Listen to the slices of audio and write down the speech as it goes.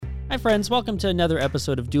Hi, friends. Welcome to another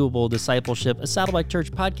episode of Doable Discipleship, a Saddleback Church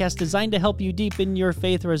podcast designed to help you deepen your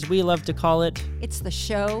faith, or as we love to call it, it's the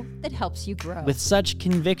show that helps you grow. With such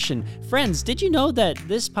conviction. Friends, did you know that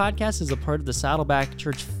this podcast is a part of the Saddleback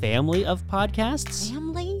Church family of podcasts?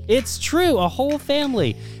 Family? It's true, a whole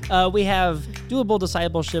family. We have Doable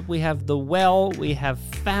Discipleship, we have The Well, we have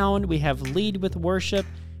Found, we have Lead with Worship.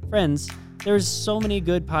 Friends, there's so many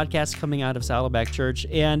good podcasts coming out of Saddleback Church,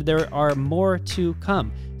 and there are more to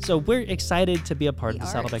come. So we're excited to be a part of the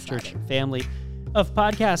Saddleback Church family of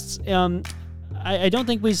podcasts. I don't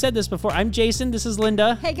think we said this before. I'm Jason. This is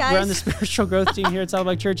Linda. Hey, guys. We're on the spiritual growth team here at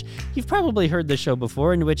Saddleback Church. You've probably heard the show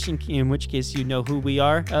before, in which case you know who we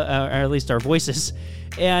are, or at least our voices.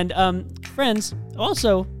 And friends,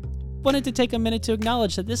 also wanted to take a minute to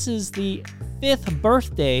acknowledge that this is the 5th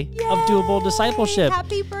birthday of Doable Discipleship.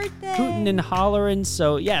 Happy birthday. Hootin' and hollering.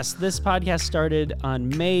 So yes, this podcast started on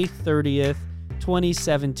May 30th,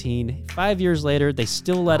 2017. 5 years later, they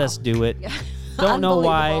still let us do it. Yeah. Don't know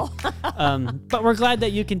why, but we're glad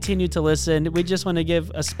that you continue to listen. We just want to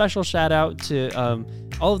give a special shout out to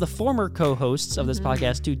all of the former co-hosts of this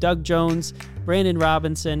podcast, to Doug Jones, Brandon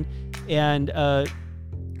Robinson, and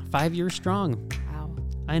 5 years strong. Wow.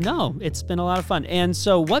 I know, it's been a lot of fun. And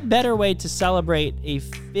so what better way to celebrate a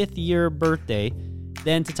 5th year birthday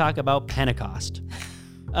than to talk about Pentecost?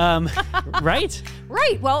 Right?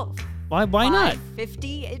 Right. Well, why not?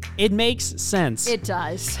 50. It makes sense. It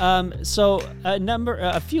does. So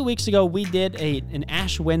a few weeks ago, we did an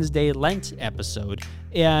Ash Wednesday Lent episode,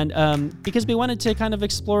 and because we wanted to kind of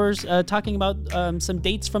explore talking about some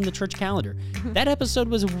dates from the church calendar. That episode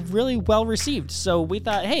was really well received, so we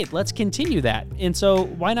thought, hey, let's continue that. And so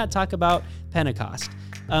why not talk about Pentecost?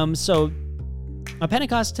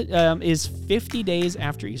 Pentecost is 50 days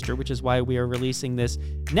after Easter, which is why we are releasing this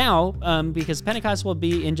now, because Pentecost will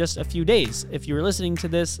be in just a few days. If you were listening to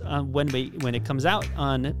this when it comes out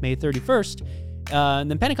on May 31st,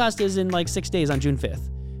 then Pentecost is in like 6 days on June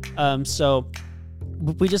 5th. So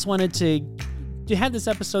we just wanted to have this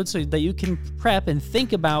episode so that you can prep and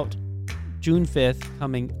think about June 5th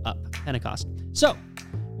coming up, Pentecost. So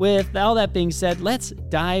with all that being said, let's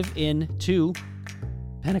dive into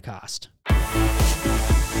Pentecost.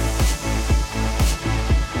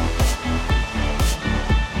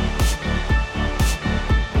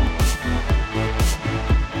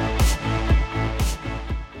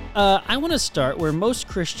 I want to start where most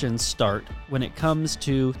Christians start when it comes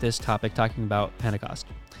to this topic, talking about Pentecost.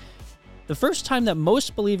 The first time that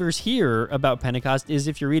most believers hear about Pentecost is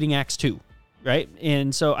if you're reading Acts 2, right?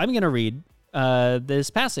 And so I'm going to read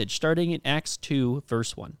this passage starting in Acts 2,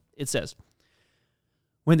 verse 1. It says,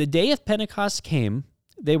 "When the day of Pentecost came,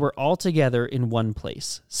 they were all together in one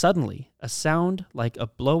place. Suddenly, a sound like a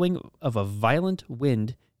blowing of a violent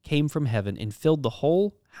wind came from heaven and filled the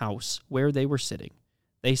whole house where they were sitting.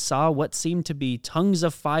 They saw what seemed to be tongues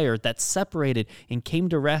of fire that separated and came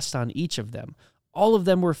to rest on each of them. All of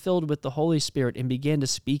them were filled with the Holy Spirit and began to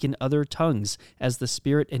speak in other tongues as the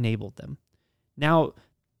Spirit enabled them. Now,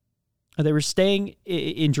 they were staying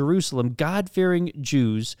in Jerusalem, God-fearing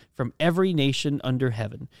Jews from every nation under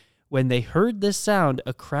heaven. When they heard this sound,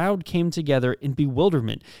 a crowd came together in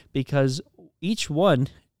bewilderment because each one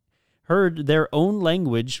heard their own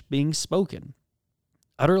language being spoken.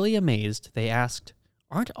 Utterly amazed, they asked,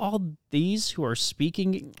 'Aren't all these who are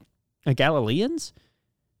speaking Galileans?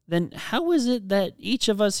 Then how is it that each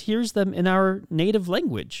of us hears them in our native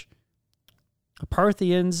language?'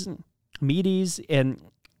 Parthians, Medes, and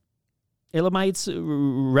Elamites,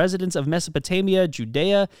 residents of Mesopotamia,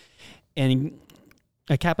 Judea, and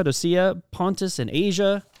Cappadocia, Pontus and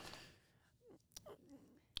Asia,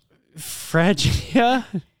 Phrygia,"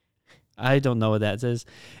 I don't know what that says,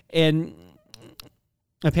 "and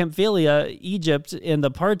Pamphylia, Egypt, and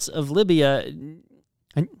the parts of Libya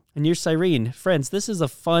and near Cyrene." Friends, this is a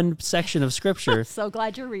fun section of Scripture. So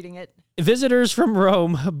glad you're reading it. "Visitors from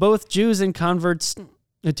Rome, both Jews and converts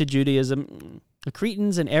to Judaism,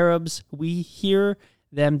 Cretans and Arabs, we hear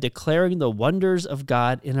them declaring the wonders of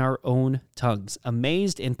God in our own tongues.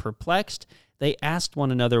 Amazed and perplexed, they asked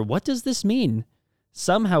one another, 'What does this mean?'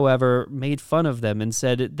 Some, however, made fun of them and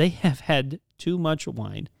said, 'They have had too much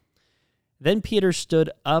wine.' Then Peter stood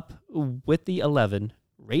up with the 11,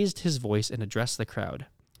 raised his voice, and addressed the crowd.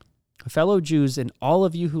 'Fellow Jews and all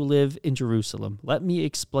of you who live in Jerusalem, let me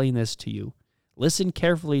explain this to you. Listen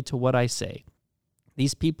carefully to what I say.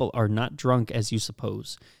 These people are not drunk as you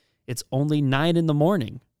suppose. It's only 9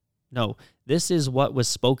 a.m. No, this is what was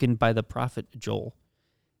spoken by the prophet Joel.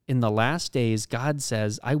 In the last days, God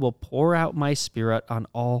says, I will pour out my Spirit on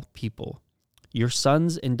all people. Your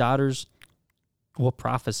sons and daughters will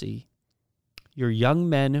prophesy. Your young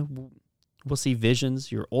men will see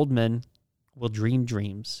visions. Your old men will dream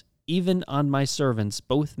dreams. Even on my servants,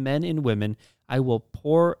 both men and women, I will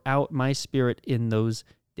pour out my spirit in those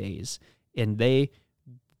days, and they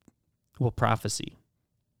will prophesy.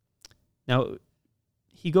 Now,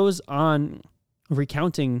 he goes on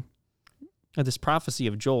recounting this prophecy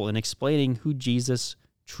of Joel and explaining who Jesus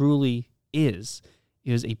truly is.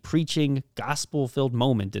 It is a preaching, gospel-filled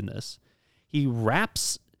moment in this. He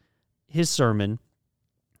wraps his sermon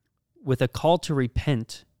with a call to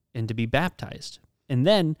repent and to be baptized. And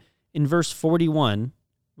then in verse 41,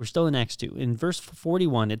 we're still in Acts 2. In verse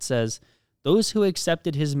 41, it says, those who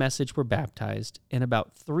accepted his message were baptized, and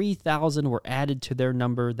about 3,000 were added to their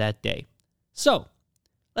number that day. So,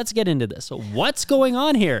 let's get into this. So, what's going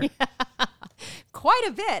on here? Quite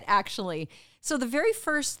a bit, actually. So the very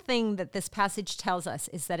first thing that this passage tells us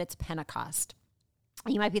is that it's Pentecost.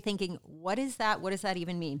 You might be thinking, what is that? What does that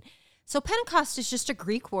even mean? So Pentecost is just a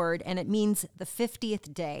Greek word, and it means the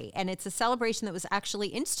 50th day. And it's a celebration that was actually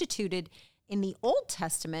instituted in the Old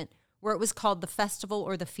Testament, where it was called the Festival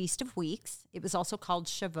or the Feast of Weeks. It was also called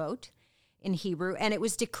Shavuot in Hebrew. And it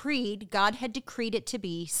was decreed, God had decreed it to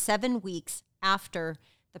be 7 weeks after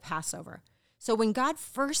the Passover. So when God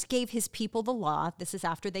first gave his people the law, this is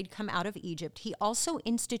after they'd come out of Egypt, he also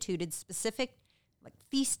instituted specific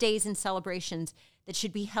feast days and celebrations that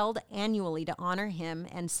should be held annually to honor him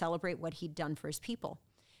and celebrate what he'd done for his people.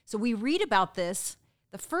 So we read about this.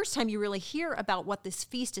 The first time you really hear about what this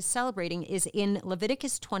feast is celebrating is in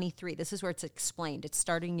Leviticus 23. This is where it's explained. It's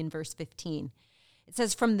starting in verse 15. It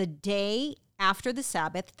says, from the day after the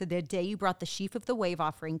Sabbath, to the day you brought the sheaf of the wave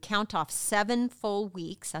offering, count off 7 full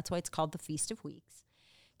weeks. That's why it's called the Feast of Weeks.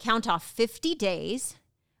 Count off 50 days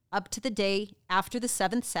up to the day after the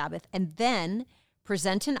 7th Sabbath, and then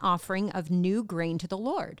present an offering of new grain to the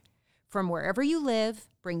Lord. From wherever you live,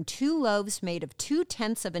 bring 2 loaves made of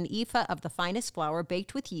 2/10 of an ephah of the finest flour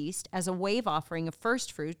baked with yeast as a wave offering of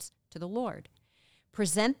first fruits to the Lord.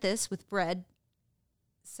 Present this with bread,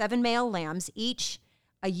 7 male lambs, each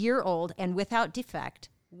a year old and without defect,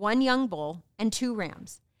 1 young bull, and 2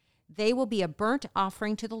 rams. They will be a burnt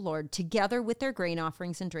offering to the Lord, together with their grain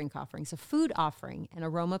offerings and drink offerings, a food offering, an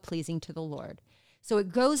aroma pleasing to the Lord. So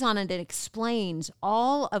it goes on and it explains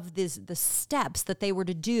all of the steps that they were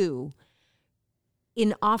to do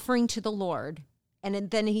in offering to the Lord.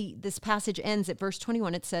 And then this passage ends at verse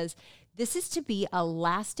 21. It says, this is to be a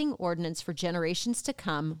lasting ordinance for generations to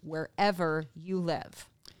come wherever you live.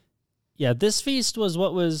 Yeah, this feast was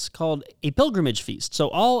what was called a pilgrimage feast. So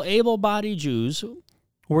all able-bodied Jews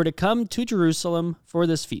were to come to Jerusalem for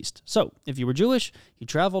this feast. So if you were Jewish, you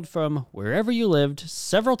traveled from wherever you lived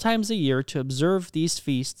several times a year to observe these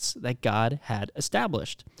feasts that God had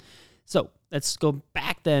established. So let's go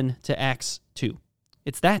back then to Acts 2.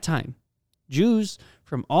 It's that time. Jews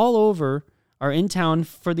from all over are in town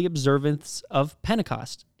for the observance of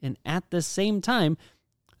Pentecost. And at the same time,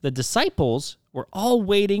 the disciples were all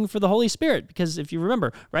waiting for the Holy Spirit, because if you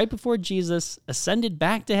remember, right before Jesus ascended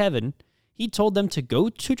back to heaven, he told them to go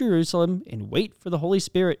to Jerusalem and wait for the Holy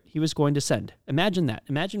Spirit he was going to send. Imagine that.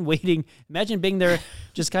 Imagine waiting. Imagine being there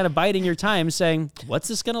just kind of biding your time saying, what's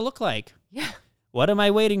this going to look like? Yeah. What am I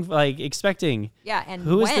waiting for, expecting? Yeah, and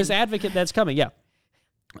who is this advocate that's coming? Yeah.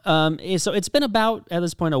 So it's been about, at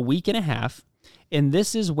this point, a week and a half, and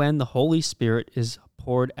this is when the Holy Spirit is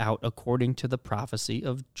poured out according to the prophecy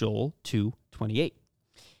of Joel 2:28.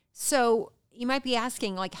 So you might be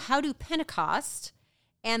asking, how do Pentecost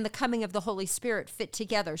and the coming of the Holy Spirit fit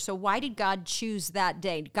together? So why did God choose that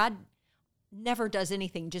day? God never does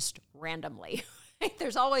anything just randomly.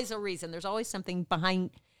 There's always a reason. There's always something behind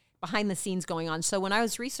the scenes going on. So when I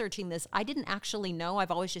was researching this, I didn't actually know.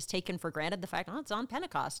 I've always just taken for granted the fact, it's on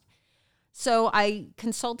Pentecost. So I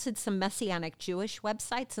consulted some Messianic Jewish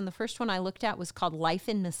websites, and the first one I looked at was called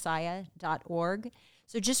lifeinmessiah.org.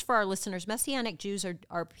 So just for our listeners, Messianic Jews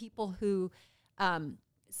are people who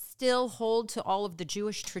still hold to all of the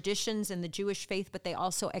Jewish traditions and the Jewish faith, but they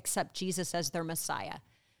also accept Jesus as their Messiah.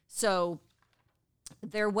 So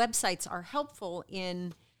their websites are helpful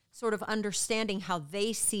in sort of understanding how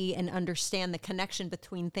they see and understand the connection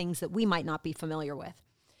between things that we might not be familiar with.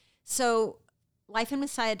 So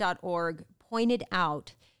lifeinmessiah.org pointed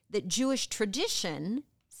out that Jewish tradition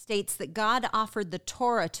states that God offered the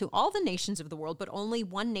Torah to all the nations of the world, but only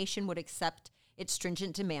one nation would accept its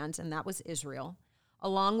stringent demands, and that was Israel.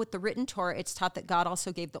 Along with the written Torah, it's taught that God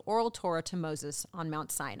also gave the oral Torah to Moses on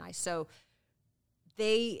Mount Sinai. So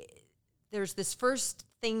there's this first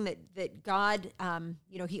thing that God,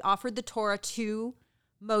 he offered the Torah to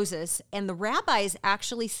Moses, and the rabbis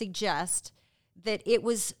actually suggest that it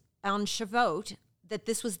was on Shavuot that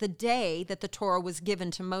this was the day that the Torah was given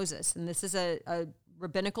to Moses. And this is a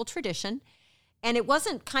rabbinical tradition. And it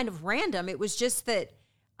wasn't kind of random. It was just that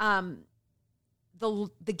the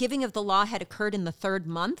giving of the law had occurred in the third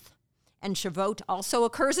month, and Shavuot also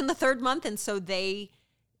occurs in the third month. And so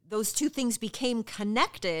those two things became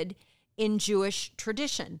connected in Jewish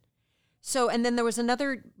tradition. So, and then there was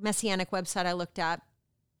another Messianic website I looked at.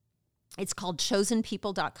 It's called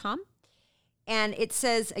chosenpeople.com. And it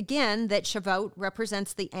says, again, that Shavuot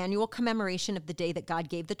represents the annual commemoration of the day that God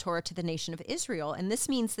gave the Torah to the nation of Israel. And this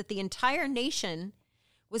means that the entire nation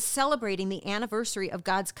was celebrating the anniversary of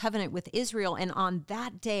God's covenant with Israel. And on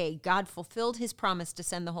that day, God fulfilled his promise to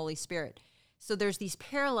send the Holy Spirit. So there's these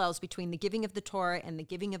parallels between the giving of the Torah and the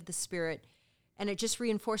giving of the Spirit. And it just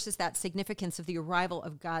reinforces that significance of the arrival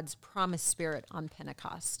of God's promised Spirit on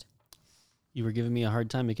Pentecost. You were giving me a hard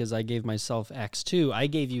time because I gave myself Acts 2. I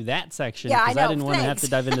gave you that section because I didn't want to have to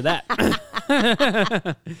dive into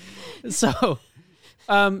that. So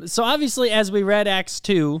obviously, as we read Acts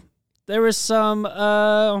 2, there was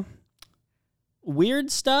some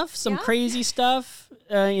weird stuff, some crazy stuff,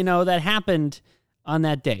 that happened on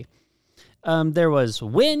that day. There was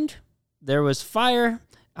wind, there was fire.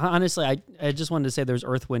 Honestly, I just wanted to say there's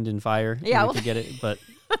earth, wind, and fire. Yeah, we could get it, but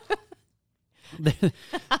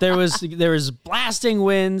there was blasting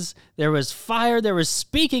winds, there was fire, there was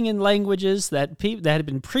speaking in languages that had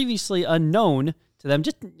been previously unknown to them.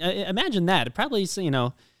 Just imagine that. It probably,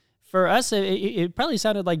 for us, it probably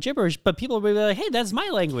sounded like gibberish, but people would be like, "Hey, that's my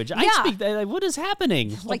language. I speak that. What is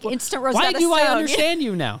happening? Like instant Rosetta Why do Stone. I understand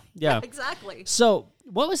you now?" Yeah, exactly. So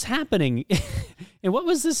what was happening, and what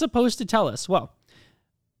was this supposed to tell us? Well,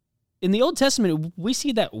 in the Old Testament, we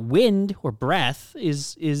see that wind or breath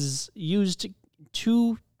is used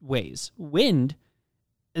two ways. Wind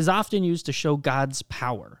is often used to show God's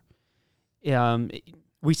power.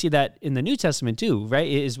 We see that in the New Testament too,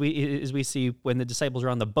 right? As we see when the disciples are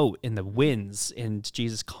on the boat in the winds and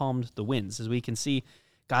Jesus calmed the winds, as we can see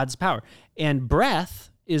God's power. And breath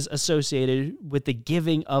is associated with the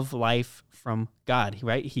giving of life from God,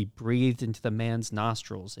 right? He breathed into the man's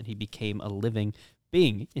nostrils and he became a living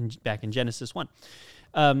being back in Genesis 1.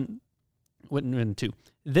 2.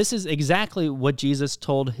 This is exactly what Jesus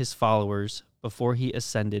told his followers before he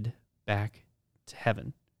ascended back to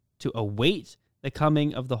heaven, to await the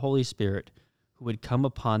coming of the Holy Spirit who would come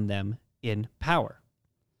upon them in power.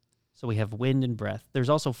 So we have wind and breath. There's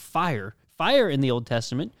also fire. Fire in the Old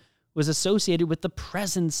Testament was associated with the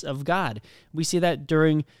presence of God. We see that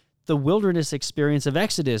during the wilderness experience of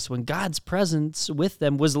Exodus, when God's presence with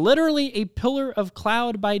them was literally a pillar of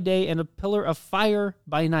cloud by day and a pillar of fire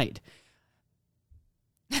by night.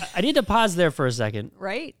 I need to pause there for a second.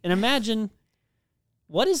 Right. And imagine,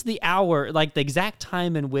 what is the hour, like the exact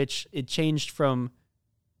time in which it changed from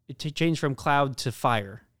cloud to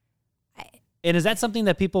fire? And is that something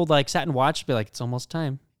that people like sat and watched, be like, it's almost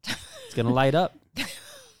time. It's going to light up.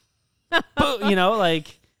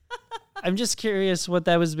 I'm just curious what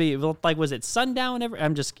that was be. Like, was it sundown?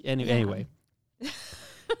 Anyway.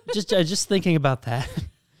 Just thinking about that.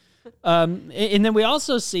 And then we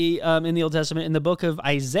also see in the Old Testament, in the book of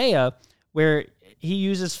Isaiah, where he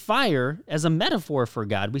uses fire as a metaphor for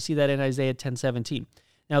God. We see that in Isaiah 10:17.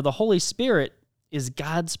 Now, the Holy Spirit is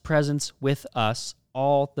God's presence with us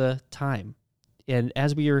all the time. And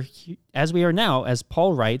as we are now, as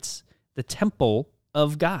Paul writes, the temple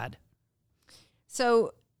of God.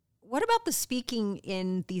 So what about the speaking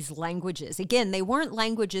in these languages? Again, they weren't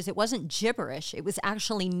languages. It wasn't gibberish. It was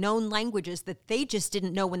actually known languages that they just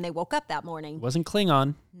didn't know when they woke up that morning. It wasn't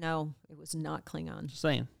Klingon. No, it was not Klingon. Just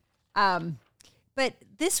saying. But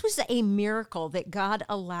this was a miracle that God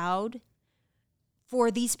allowed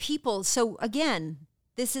for these people. So again,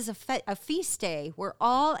 this is a feast day where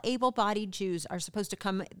all able-bodied Jews are supposed to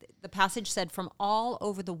come, the passage said, from all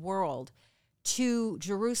over the world to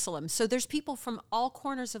Jerusalem. So there's people from all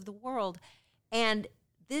corners of the world, and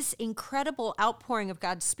this incredible outpouring of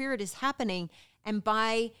God's Spirit is happening. And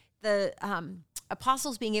by the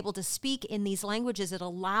apostles being able to speak in these languages, it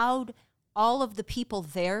allowed all of the people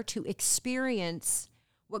there to experience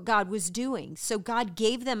what God was doing. So God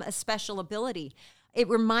gave them a special ability. It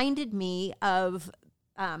reminded me of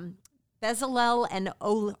Bezalel and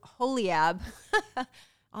Oholiab,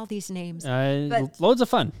 all these names. Loads of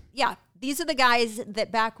fun. Yeah. These are the guys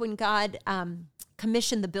that back when God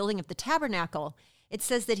commissioned the building of the tabernacle, it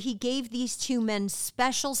says that he gave these two men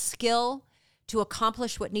special skill to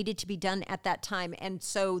accomplish what needed to be done at that time. And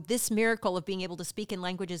so this miracle of being able to speak in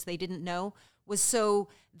languages they didn't know was so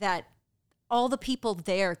that all the people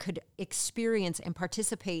there could experience and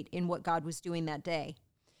participate in what God was doing that day.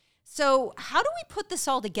 So how do we put this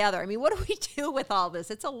all together? I mean, what do we do with all this?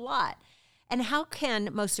 It's a lot. And how can,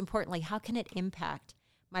 most importantly, how can it impact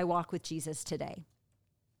my walk with Jesus today?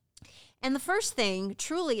 And the first thing,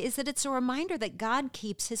 truly, is that it's a reminder that God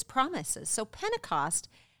keeps his promises. So Pentecost,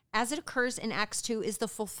 as it occurs in Acts 2, is the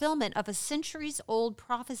fulfillment of a centuries-old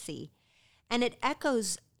prophecy, and it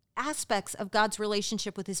echoes aspects of God's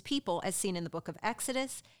relationship with his people, as seen in the book of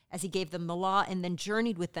Exodus, as he gave them the law and then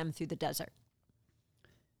journeyed with them through the desert.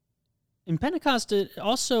 In Pentecost, it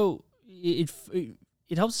also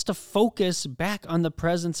it helps us to focus back on the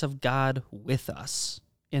presence of God with us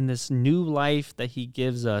in this new life that he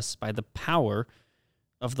gives us by the power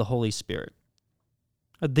of the Holy Spirit.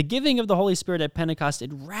 The giving of the Holy Spirit at Pentecost,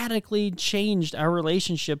 it radically changed our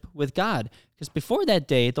relationship with God. Because before that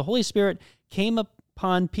day, the Holy Spirit came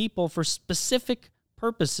upon people for specific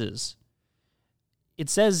purposes. It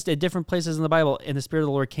says at different places in the Bible, and the Spirit of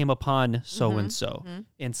the Lord came upon so-and-so,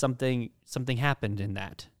 and something happened in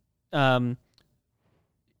that.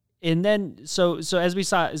 And then, so as we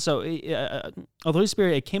saw, the Holy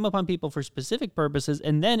Spirit, it came upon people for specific purposes,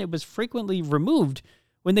 and then it was frequently removed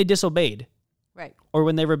when they disobeyed. Right. Or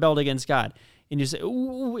when they rebelled against God. And you say,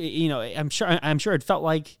 ooh, I'm sure it felt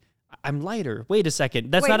like I'm lighter. Wait a second.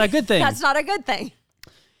 That's not a good thing. That's not a good thing.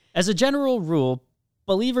 As a general rule,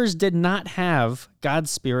 believers did not have God's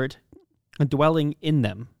Spirit dwelling in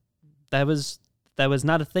them. That was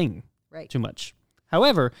not a thing. Right. Too much.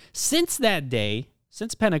 However, since that day,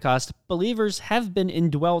 since Pentecost, believers have been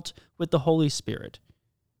indwelt with the Holy Spirit.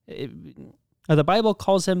 The Bible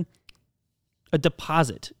calls him a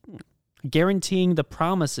deposit, guaranteeing the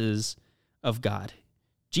promises of God.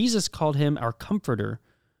 Jesus called him our comforter,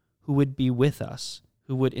 who would be with us,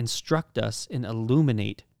 who would instruct us and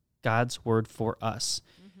illuminate God's word for us.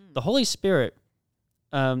 Mm-hmm. The Holy Spirit,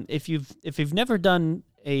 if you've never done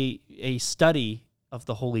a study of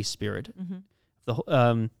the Holy Spirit,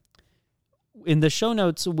 in the show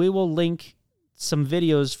notes we will link some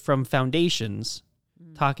videos from Foundations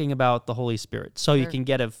talking about the Holy Spirit, so you can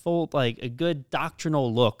get a full, a good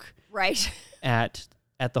doctrinal look at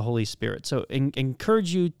the Holy Spirit. So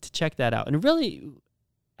encourage you to check that out. And really,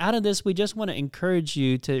 out of this, we just want to encourage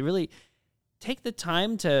you to really take the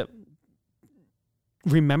time to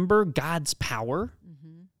remember God's power,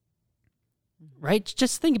 right?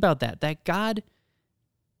 Just think about that God,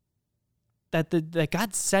 that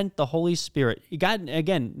God sent the Holy Spirit. God,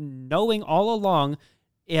 again, knowing all along,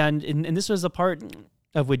 and this was a part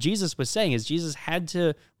of what Jesus was saying, is Jesus had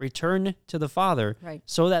to return to the Father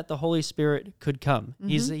so that the Holy Spirit could come.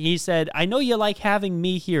 He said, I know you like having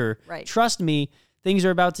me here. Right. Trust me, things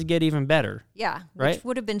are about to get even better. Yeah, which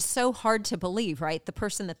would have been so hard to believe, right? The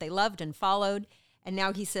person that they loved and followed. And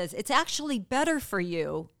now he says, it's actually better for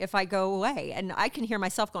you if I go away. And I can hear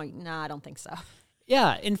myself going, no, I don't think so.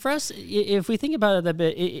 Yeah, and for us, if we think about it a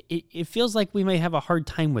bit, it feels like we may have a hard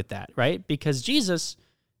time with that, right? Because Jesus,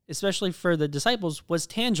 especially for the disciples, was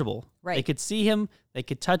tangible. Right. They could see him, they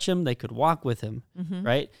could touch him, they could walk with him,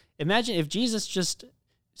 right? Imagine if Jesus just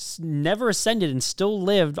never ascended and still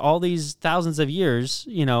lived all these thousands of years,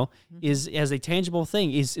 is as a tangible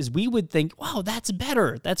thing, is we would think, wow, that's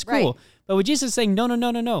better, that's cool. Right. But with Jesus saying,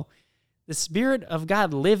 no. The Spirit of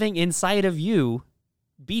God living inside of you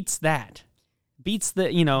beats that. Beats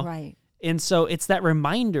the, Right. And so it's that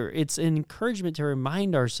reminder, it's an encouragement to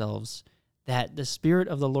remind ourselves that the Spirit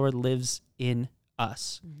of the Lord lives in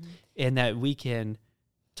us, and that we can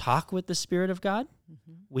talk with the Spirit of God.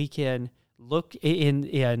 We can look in,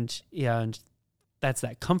 and that's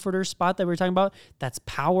that comforter spot that we were talking about. That's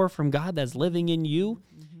power from God that's living in you.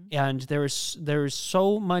 And there's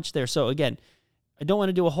so much there. So again, I don't want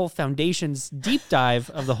to do a whole Foundations deep dive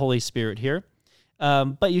of the Holy Spirit here.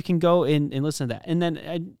 But you can go and listen to that. And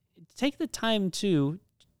then take the time to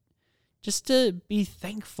just to be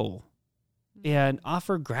thankful and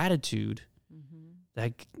offer gratitude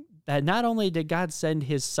that not only did God send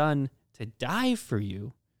his Son to die for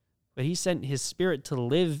you, but he sent his Spirit to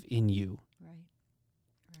live in you.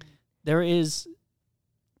 Right. There is,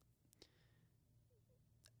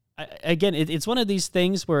 again, it's one of these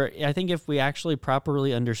things where I think if we actually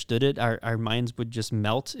properly understood it, our minds would just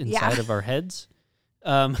melt inside of our heads.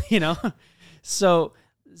 So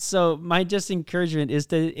my just encouragement is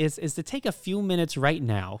to take a few minutes right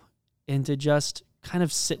now and to just kind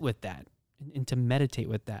of sit with that and to meditate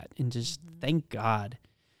with that and just thank God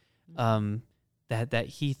that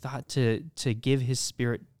he thought to give his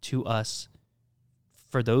Spirit to us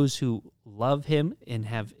for those who love him and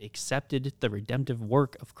have accepted the redemptive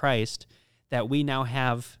work of Christ, that we now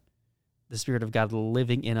have the Spirit of God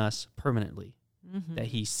living in us permanently, that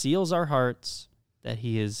he seals our hearts, that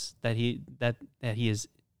he is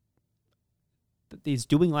he's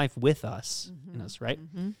doing life with us, in us, right?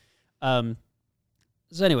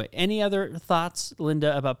 So anyway, any other thoughts,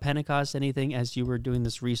 Linda, about Pentecost? Anything as you were doing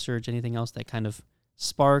this research? Anything else that kind of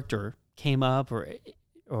sparked or came up,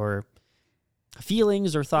 or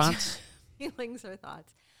feelings or thoughts? Feelings or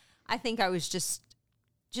thoughts. I think I was just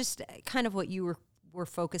kind of what you were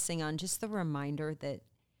focusing on, just the reminder that,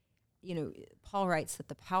 Paul writes that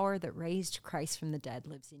the power that raised Christ from the dead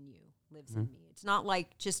lives in you, lives in me. It's not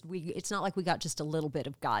like we got just a little bit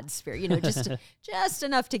of God's Spirit, just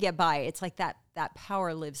enough to get by. It's like that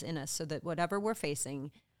power lives in us, so that whatever we're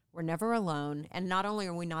facing, we're never alone. And not only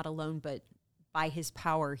are we not alone, but by his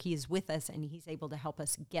power, he is with us, and he's able to help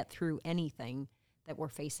us get through anything that we're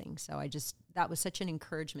facing. So that was such an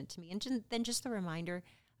encouragement to me. And then just the reminder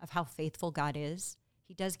of how faithful God is.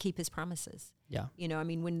 He does keep his promises. Yeah.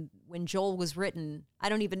 When Joel was written, I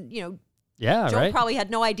don't even, Joel right? probably had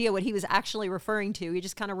no idea what he was actually referring to. He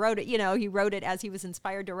just kind of wrote it, he wrote it as he was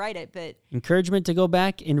inspired to write it. But encouragement to go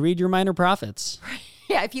back and read your minor prophets.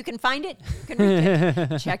 Yeah, if you can find it, you can read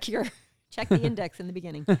it. Check the index in the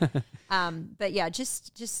beginning. But yeah,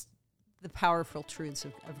 just the powerful truths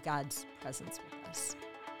of God's presence with us.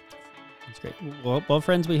 That's great. Well,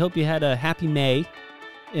 friends, we hope you had a happy May,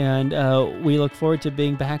 and we look forward to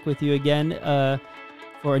being back with you again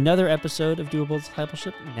for another episode of Doable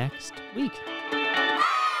Discipleship next week.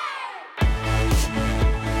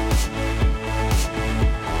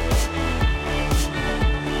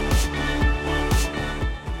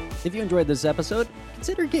 If you enjoyed this episode,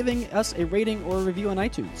 consider giving us a rating or a review on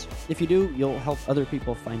iTunes. If you do, you'll help other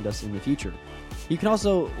people find us in the future. You can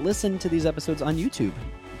also listen to these episodes on YouTube.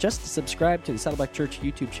 Just subscribe to the Saddleback Church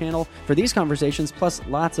YouTube channel for these conversations, plus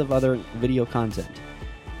lots of other video content.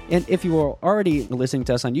 And if you are already listening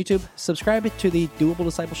to us on YouTube, subscribe to the Doable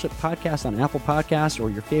Discipleship podcast on Apple Podcasts or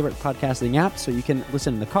your favorite podcasting app so you can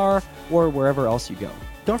listen in the car or wherever else you go.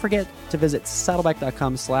 Don't forget to visit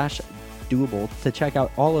saddleback.com/doable to check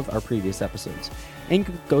out all of our previous episodes. And you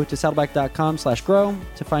can go to saddleback.com/grow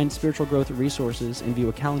to find spiritual growth resources and view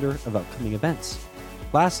a calendar of upcoming events.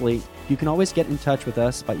 Lastly, you can always get in touch with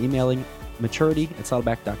us by emailing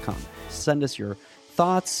maturity@saddleback.com. Send us your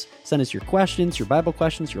thoughts, send us your questions, your Bible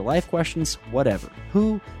questions, your life questions, whatever.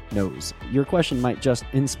 Who knows? Your question might just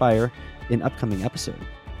inspire an upcoming episode.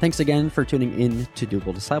 Thanks again for tuning in to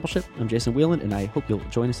Doable Discipleship. I'm Jason Whelan, and I hope you'll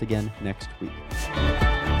join us again next week.